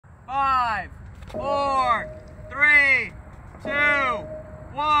5, 4, 3, 2,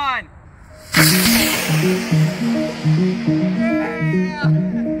 1.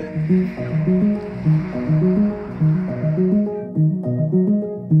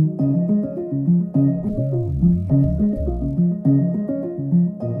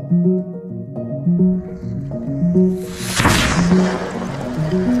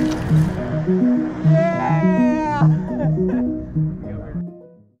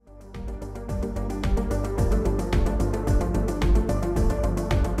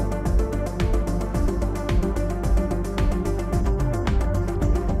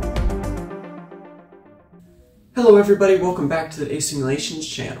 Hello everybody, welcome back to the Simulations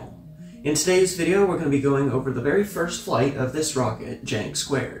channel. In today's video we're going to be going over the very first flight of this rocket,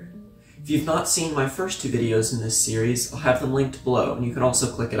 Jank². If you've not seen my first two videos in this series, I'll have them linked below and you can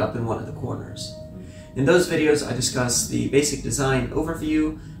also click it up in one of the corners. In those videos I discuss the basic design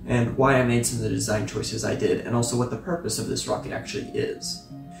overview and why I made some of the design choices I did, and also what the purpose of this rocket actually is.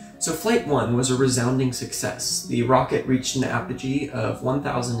 So Flight 1 was a resounding success. The rocket reached an apogee of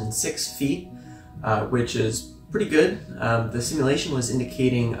 1,006 feet, which is pretty good. The simulation was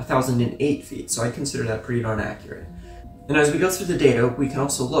indicating 1,008 feet, so I consider that pretty darn accurate. And as we go through the data, we can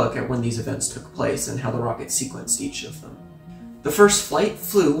also look at when these events took place and how the rocket sequenced each of them. The first flight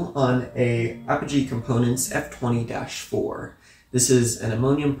flew on a Apogee Components F-20-4. This is an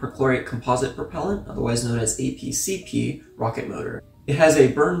ammonium perchlorate composite propellant, otherwise known as APCP, rocket motor. It has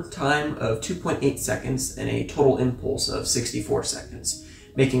a burn time of 2.8 seconds and a total impulse of 64 seconds.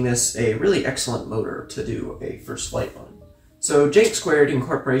 Making this a really excellent motor to do a first flight on. So Jank²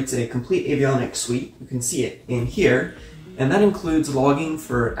 incorporates a complete avionics suite, you can see it in here, and that includes logging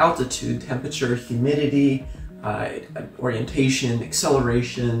for altitude, temperature, humidity, orientation,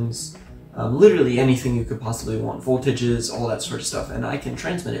 accelerations, literally anything you could possibly want, voltages, all that sort of stuff, and I can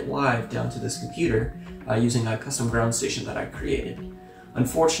transmit it live down to this computer using a custom ground station that I created.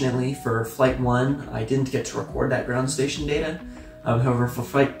 Unfortunately for Flight 1, I didn't get to record that ground station data. However, for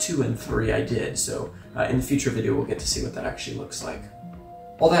Flight 2 and 3 I did, so in the future video we'll get to see what that actually looks like.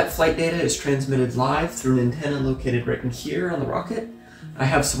 All that flight data is transmitted live through an antenna located right in here on the rocket. I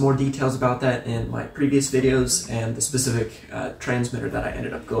have some more details about that in my previous videos and the specific transmitter that I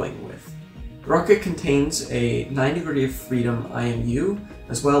ended up going with. The rocket contains a 9 degree of freedom IMU,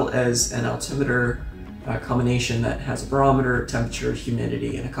 as well as an altimeter combination that has a barometer, temperature,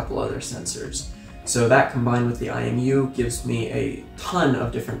 humidity, and a couple other sensors. So that combined with the IMU gives me a ton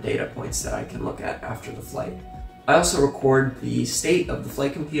of different data points that I can look at after the flight. I also record the state of the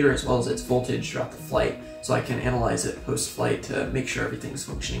flight computer as well as its voltage throughout the flight, so I can analyze it post-flight to make sure everything's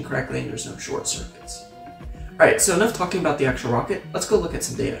functioning correctly and there's no short circuits. Alright, so enough talking about the actual rocket, let's go look at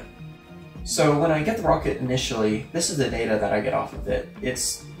some data. So when I get the rocket initially, this is the data that I get off of it.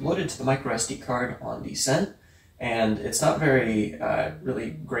 It's loaded to the micro SD card on descent, and it's not very really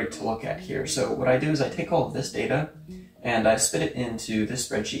great to look at here. So what I do is I take all of this data and I spit it into this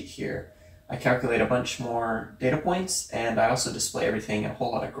spreadsheet here. I calculate a bunch more data points and I also display everything in a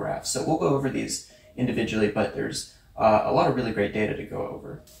whole lot of graphs. So we'll go over these individually, but there's a lot of really great data to go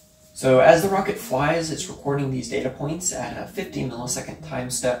over. So as the rocket flies, it's recording these data points at a 50 millisecond time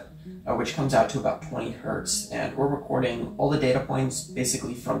step, which comes out to about 20 hertz. And we're recording all the data points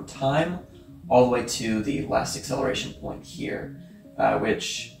basically from time all the way to the last acceleration point here,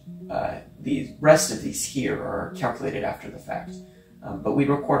 which the rest of these here are calculated after the fact. But we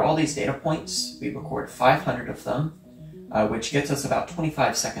record all these data points, we record 500 of them, which gets us about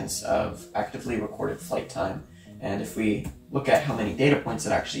 25 seconds of actively recorded flight time. And if we look at how many data points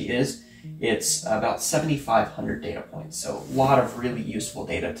it actually is, it's about 7,500 data points. So a lot of really useful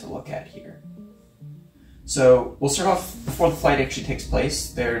data to look at here. So we'll start off before the flight actually takes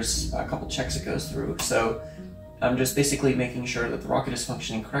place. There's a couple checks it goes through. So I'm just basically making sure that the rocket is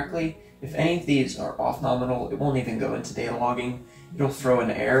functioning correctly. If any of these are off nominal, it won't even go into data logging. It'll throw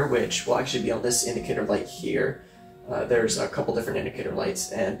an error, which will actually be on this indicator light here. There's a couple different indicator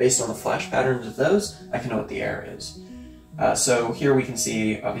lights, and based on the flash patterns of those, I can know what the error is. So here we can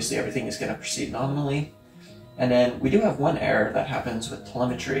see, obviously everything is going to proceed nominally. And then we do have one error that happens with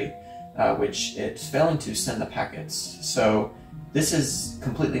telemetry, which it's failing to send the packets. So this is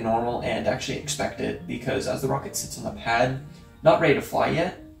completely normal and actually expected, because as the rocket sits on the pad, not ready to fly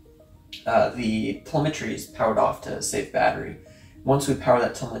yet, the telemetry is powered off to save battery. Once we power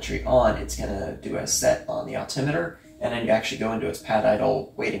that telemetry on, it's going to do a set on the altimeter, and then you actually go into its pad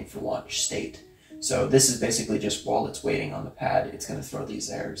idle waiting for launch state. So this is basically just while it's waiting on the pad, it's going to throw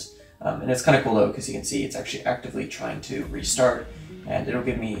these errors. And it's kind of cool though, because you can see it's actually actively trying to restart, and it'll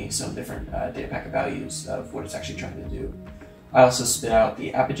give me some different data packet values of what it's actually trying to do. I also spit out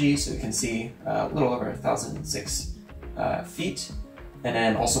the apogee, so we can see a little over 1,006 feet, and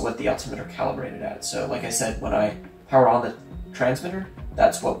then also what the altimeter calibrated at. So like I said, when I power on the transmitter,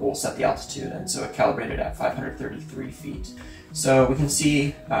 that's what will set the altitude, and so it calibrated at 533 feet. So we can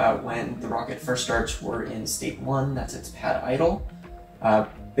see when the rocket first starts, we're in state 1, that's its pad idle.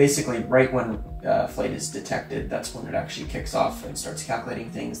 Basically, right when flight is detected, that's when it actually kicks off and starts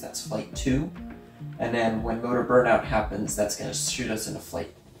calculating things, that's flight 2. And then when motor burnout happens, that's going to shoot us into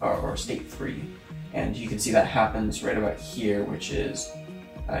flight, or state 3. And you can see that happens right about here, which is,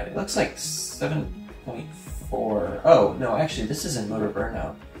 it looks like 7.4. Oh, no, actually, this isn't motor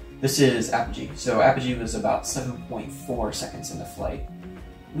burnout. This is apogee. So apogee was about 7.4 seconds into flight.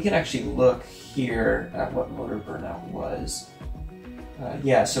 We can actually look here at what motor burnout was.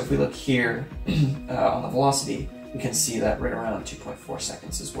 Yeah, so if we look here on the velocity, we can see that right around 2.4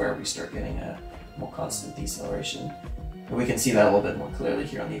 seconds is where we start getting a more constant deceleration. And we can see that a little bit more clearly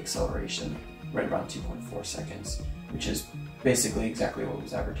here on the acceleration, right around 2.4 seconds, which is basically exactly what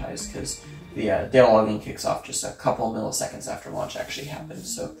was advertised, because the data logging kicks off just a couple milliseconds after launch actually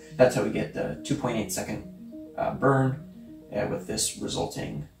happens. So that's how we get the 2.8 second burn with this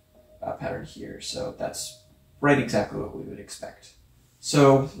resulting pattern here. So that's right exactly what we would expect.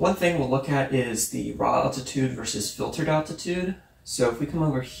 So one thing we'll look at is the raw altitude versus filtered altitude. So if we come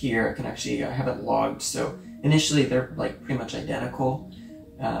over here, I can actually, I have it logged. So initially they're like pretty much identical.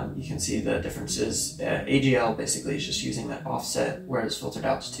 You can see the differences. AGL basically is just using that offset, whereas filtered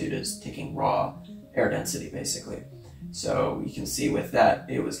altitude is taking raw air density basically. So you can see with that,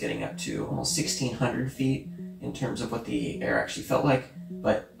 it was getting up to almost 1,600 feet in terms of what the air actually felt like,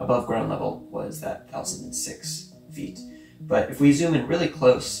 but above ground level was that 1,006 feet. But if we zoom in really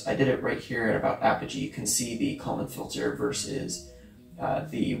close, I did it right here at about apogee, you can see the Kalman filter versus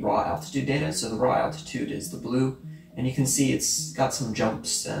the raw altitude data. So the raw altitude is the blue, and you can see it's got some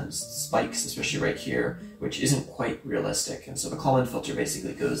jumps and spikes, especially right here, which isn't quite realistic. And so the Kalman filter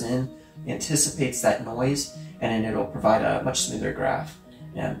basically goes in, anticipates that noise, and then it'll provide a much smoother graph.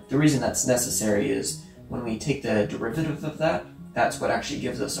 And the reason that's necessary is when we take the derivative of that, that's what actually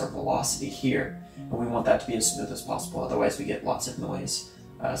gives us our velocity here. And we want that to be as smooth as possible, otherwise we get lots of noise,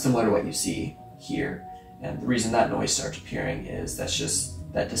 similar to what you see here. And the reason that noise starts appearing is that's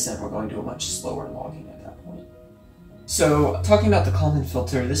just that descent, we're going to a much slower logging at that point. So talking about the Kalman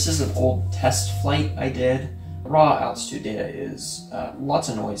filter, this is an old test flight I did. Raw altitude data is lots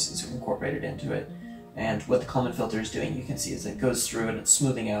of noise is incorporated into it. And what the Kalman filter is doing, you can see, is it goes through and it's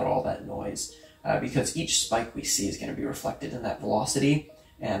smoothing out all that noise. Because each spike we see is going to be reflected in that velocity,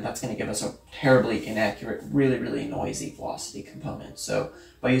 and that's going to give us a terribly inaccurate, really, really noisy velocity component. So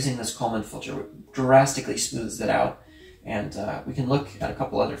by using this Kalman filter, it drastically smooths it out, and we can look at a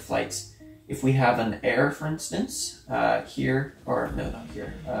couple other flights. If we have an air, for instance, here, or no, not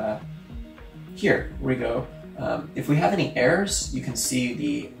here, here we go. If we have any airs, you can see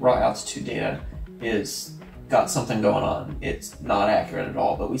the raw altitude data is got something going on. It's not accurate at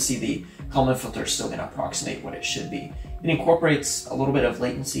all, but we see the Kalman filter is still going to approximate what it should be. It incorporates a little bit of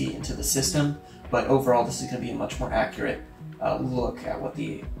latency into the system, but overall this is going to be a much more accurate look at what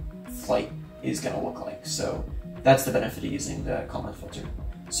the flight is going to look like. So that's the benefit of using the Kalman filter.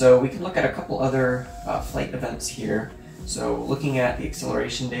 So we can look at a couple other flight events here. So looking at the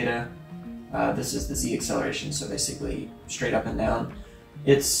acceleration data, this is the Z acceleration, so basically straight up and down.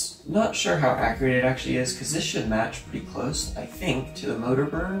 It's not sure how accurate it actually is, because this should match pretty close, I think, to the motor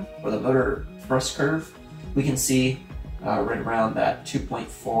burn, or the motor thrust curve. We can see right around that 2.4,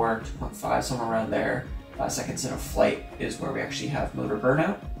 2.5, somewhere around there, seconds in a flight is where we actually have motor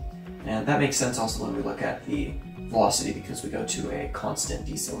burnout. And that makes sense also when we look at the velocity, because we go to a constant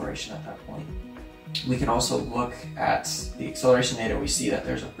deceleration at that point. We can also look at the acceleration data. We see that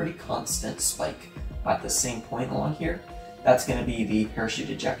there's a pretty constant spike at the same point along here. That's going to be the parachute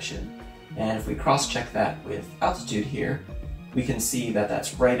ejection. And if we cross-check that with altitude here, we can see that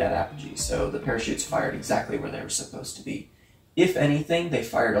that's right at apogee. So the parachutes fired exactly where they were supposed to be. If anything, they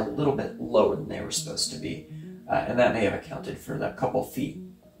fired a little bit lower than they were supposed to be. And that may have accounted for that couple feet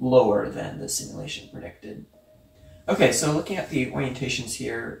lower than the simulation predicted. Okay, so looking at the orientations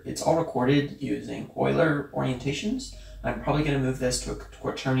here, it's all recorded using Euler orientations. I'm probably going to move this to a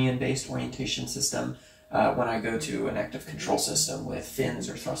quaternion-based orientation system when I go to an active control system with fins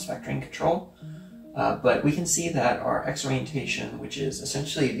or thrust vectoring control. But we can see that our X orientation, which is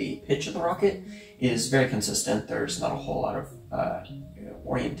essentially the pitch of the rocket, is very consistent. There's not a whole lot of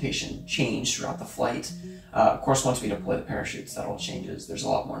orientation change throughout the flight. Of course, once we deploy the parachutes, that all changes. There's a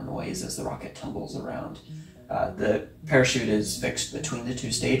lot more noise as the rocket tumbles around. The parachute is fixed between the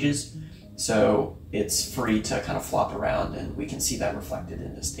two stages, so it's free to kind of flop around, and we can see that reflected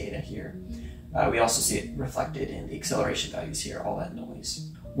in this data here. We also see it reflected in the acceleration values here, all that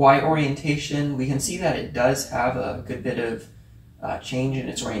noise. Y orientation, we can see that it does have a good bit of change in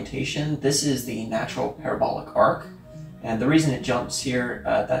its orientation. This is the natural parabolic arc, and the reason it jumps here,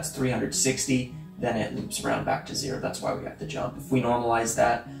 that's 360, then it loops around back to 0. That's why we have to jump. If we normalize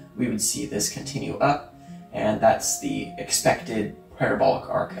that, we would see this continue up, and that's the expected parabolic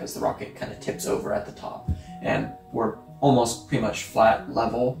arc as the rocket kind of tips over at the top. And we're almost pretty much flat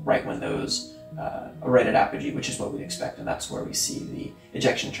level right when those right at apogee, which is what we'd expect, and that's where we see the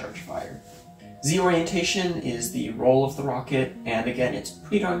ejection charge fire. Z orientation is the roll of the rocket, and again, it's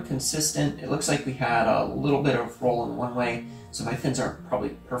pretty darn consistent. It looks like we had a little bit of roll in one way, so my fins aren't probably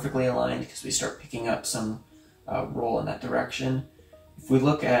perfectly aligned because we start picking up some roll in that direction. If we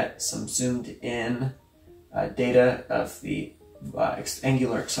look at some zoomed in data of the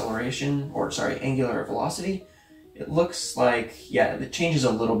angular acceleration, or sorry, angular velocity, it looks like, yeah, it changes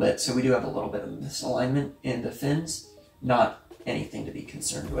a little bit, so we do have a little bit of misalignment in the fins, not anything to be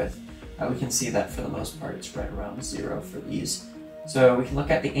concerned with. We can see that for the most part it's right around 0 for these. So we can look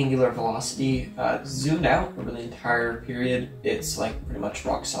at the angular velocity zoomed out over the entire period. It's like pretty much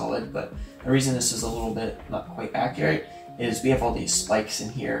rock solid, but the reason this is a little bit not quite accurate is we have all these spikes in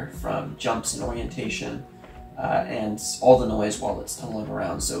here from jumps and orientation and all the noise while it's tumbling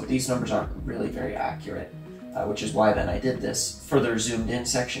around, so these numbers aren't really very accurate. Which is why then I did this further zoomed in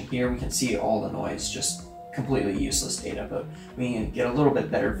section here. We can see all the noise, just completely useless data, but we can get a little bit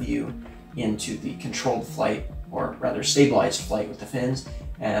better view into the controlled flight, or rather stabilized flight with the fins,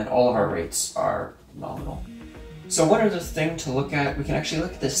 and all of our rates are nominal. So one other thing to look at, we can actually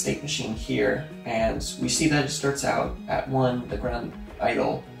look at this state machine here, and we see that it starts out at 1, the ground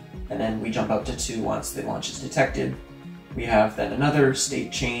idle, and then we jump up to 2 once the launch is detected. We have then another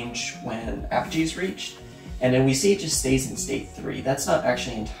state change when apogee is reached, and then we see it just stays in state 3. That's not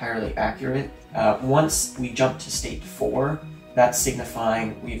actually entirely accurate. Once we jump to state 4, that's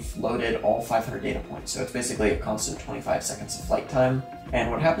signifying we've loaded all 500 data points. So it's basically a constant 25 seconds of flight time.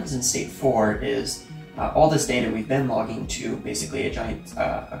 And what happens in state 4 is all this data we've been logging to basically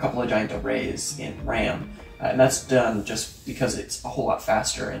a couple of giant arrays in RAM. And that's done just because it's a whole lot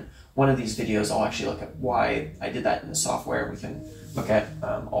faster. And one of these videos, I'll actually look at why I did that in the software. We can look at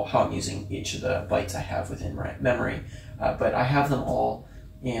how I'm using each of the bytes I have within memory. But I have them all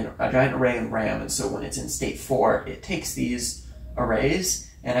in a giant array in RAM, and so when it's in state 4, it takes these arrays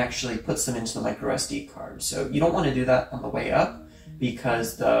and actually puts them into the micro SD card. So you don't want to do that on the way up,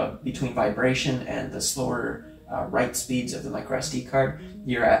 because between vibration and the slower write speeds of the micro SD card,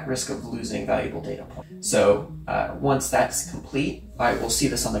 you're at risk of losing valuable data points. So once that's complete, I will see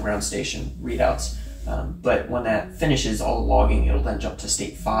this on the ground station readouts. But when that finishes all the logging, it'll then jump to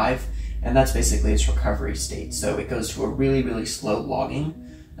state 5, and that's basically its recovery state. So it goes to a really, really slow logging,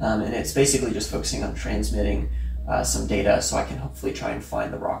 and it's basically just focusing on transmitting some data so I can hopefully try and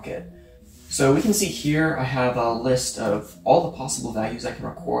find the rocket. So we can see here I have a list of all the possible values I can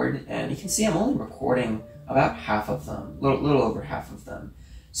record, and you can see I'm only recording about half of them, little over half of them.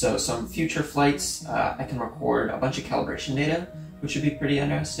 So some future flights, I can record a bunch of calibration data, which would be pretty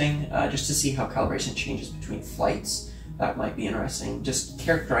interesting, just to see how calibration changes between flights. That might be interesting, just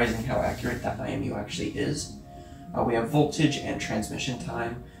characterizing how accurate that IMU actually is. We have voltage and transmission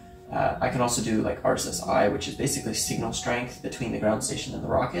time. I can also do like RSSI, which is basically signal strength between the ground station and the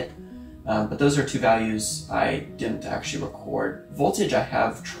rocket. But those are two values I didn't actually record. Voltage I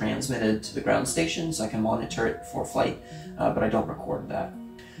have transmitted to the ground station, so I can monitor it for flight, but I don't record that.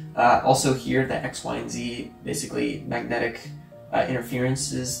 Also here, the X, Y, and Z, basically magnetic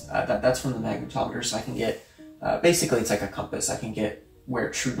interferences, that's from the magnetometer, so I can get, basically it's like a compass, I can get where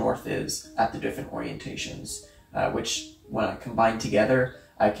true north is at the different orientations, which when I combine together,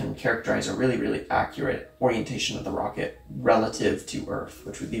 I can characterize a really, really accurate orientation of the rocket relative to Earth,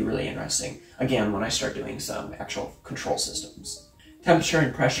 which would be really interesting, again, when I start doing some actual control systems. Temperature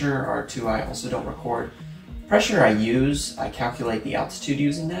and pressure are two I also don't record. Pressure I calculate the altitude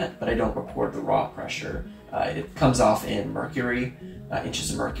using that, but I don't record the raw pressure. It comes off in mercury,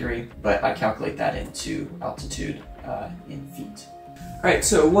 inches of mercury, but I calculate that into altitude in feet. Alright,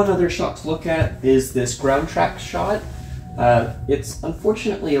 so one other shot to look at is this ground track shot. It's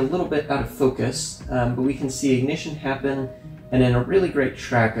unfortunately a little bit out of focus, but we can see ignition happen, and then a really great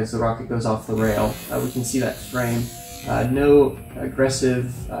track as the rocket goes off the rail. We can see that frame. No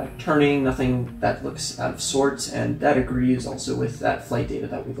aggressive turning, nothing that looks out of sorts, and that agrees also with that flight data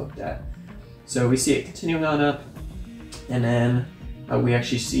that we looked at. So we see it continuing on up, and then we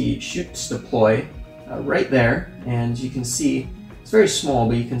actually see chutes deploy right there, and you can see It's very small,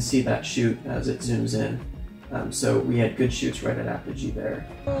 but you can see that chute as it zooms in. So we had good chutes right at apogee there.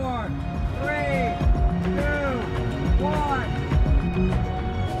 4, 3, 2, 1.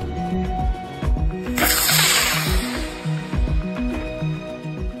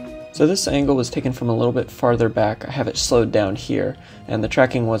 So this angle was taken from a little bit farther back. I have it slowed down here, and the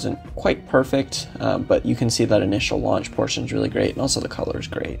tracking wasn't quite perfect, but you can see that initial launch portion is really great, and also the color is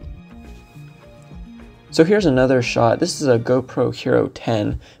great. So here's another shot. This is a GoPro Hero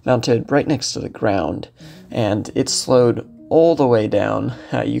 10 mounted right next to the ground, and it's slowed all the way down.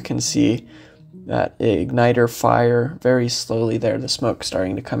 You can see that igniter fire very slowly there, the smoke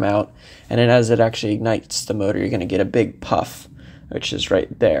starting to come out, and then as it actually ignites the motor, you're going to get a big puff, which is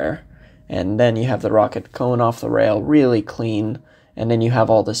right there. And then you have the rocket going off the rail really clean, and then you have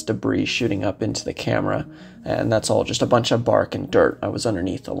all this debris shooting up into the camera, and that's all just a bunch of bark and dirt that was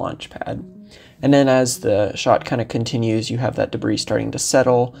underneath the launch pad. And then as the shot kind of continues, you have that debris starting to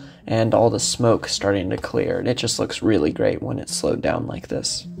settle and all the smoke starting to clear, and it just looks really great when it's slowed down like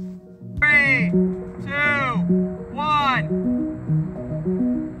this. 3, 2, 1.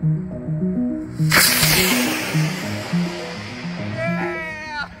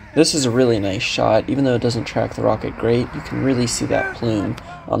 This is a really nice shot. Even though it doesn't track the rocket great, you can really see that plume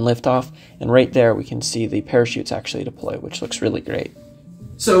on liftoff, and right there we can see the parachutes actually deploy, which looks really great.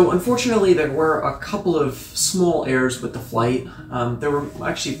 So unfortunately there were a couple of small errors with the flight. There were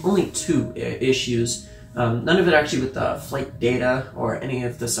actually only 2 issues. None of it actually with the flight data or any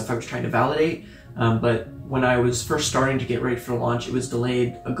of the stuff I was trying to validate, but when I was first starting to get ready for launch, it was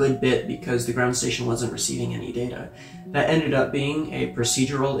delayed a good bit because the ground station wasn't receiving any data. That ended up being a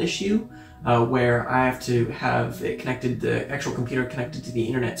procedural issue where I have to have it connected, the actual computer connected to the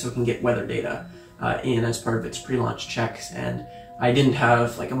internet so it can get weather data in as part of its pre-launch checks, and I didn't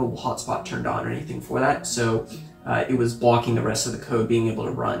have like a mobile hotspot turned on or anything for that, so it was blocking the rest of the code being able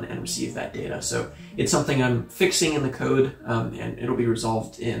to run and receive that data. So it's something I'm fixing in the code, and it'll be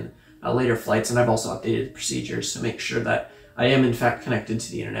resolved in later flights, and I've also updated the procedures to make sure that I am in fact connected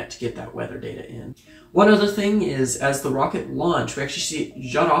to the internet to get that weather data in. One other thing is, as the rocket launched, we actually see it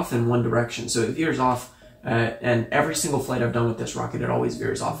jut off in one direction, so it veers off, and every single flight I've done with this rocket, it always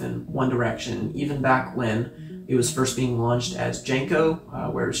veers off in one direction, even back when it was first being launched as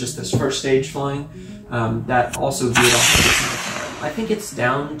Jank², where it was just this first stage flying, that also veered off every single time. I think it's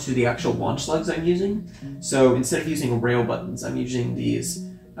down to the actual launch lugs I'm using, so instead of using rail buttons, I'm using these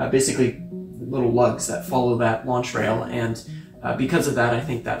basically little lugs that follow that launch rail, and because of that, I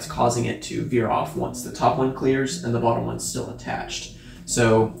think that's causing it to veer off once the top one clears and the bottom one's still attached.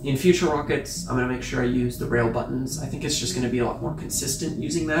 So in future rockets, I'm going to make sure I use the rail buttons. I think it's just going to be a lot more consistent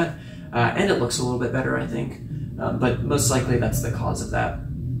using that, and it looks a little bit better, I think, but most likely that's the cause of that.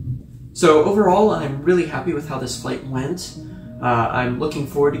 So overall, I'm really happy with how this flight went. I'm looking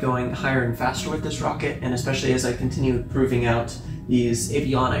forward to going higher and faster with this rocket, and especially as I continue proving out these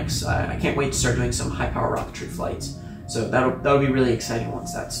avionics, I can't wait to start doing some high-power rocketry flights. So that'll be really exciting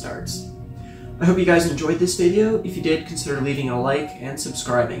once that starts. I hope you guys enjoyed this video. If you did, consider leaving a like and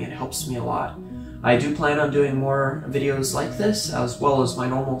subscribing. It helps me a lot. I do plan on doing more videos like this, as well as my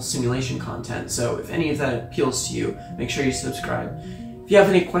normal simulation content, so if any of that appeals to you, make sure you subscribe. If you have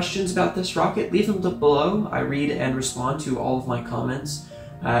any questions about this rocket, leave them below. I read and respond to all of my comments.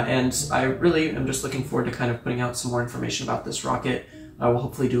 And I really am just looking forward to kind of putting out some more information about this rocket. I will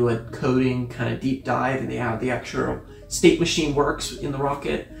hopefully do a coding kind of deep dive into how the actual state machine works in the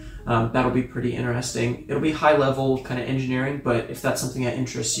rocket. That'll be pretty interesting. It'll be high level kind of engineering, but if that's something that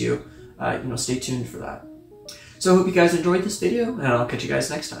interests you, stay tuned for that. So I hope you guys enjoyed this video, and I'll catch you guys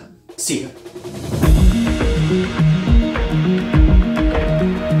next time. See ya.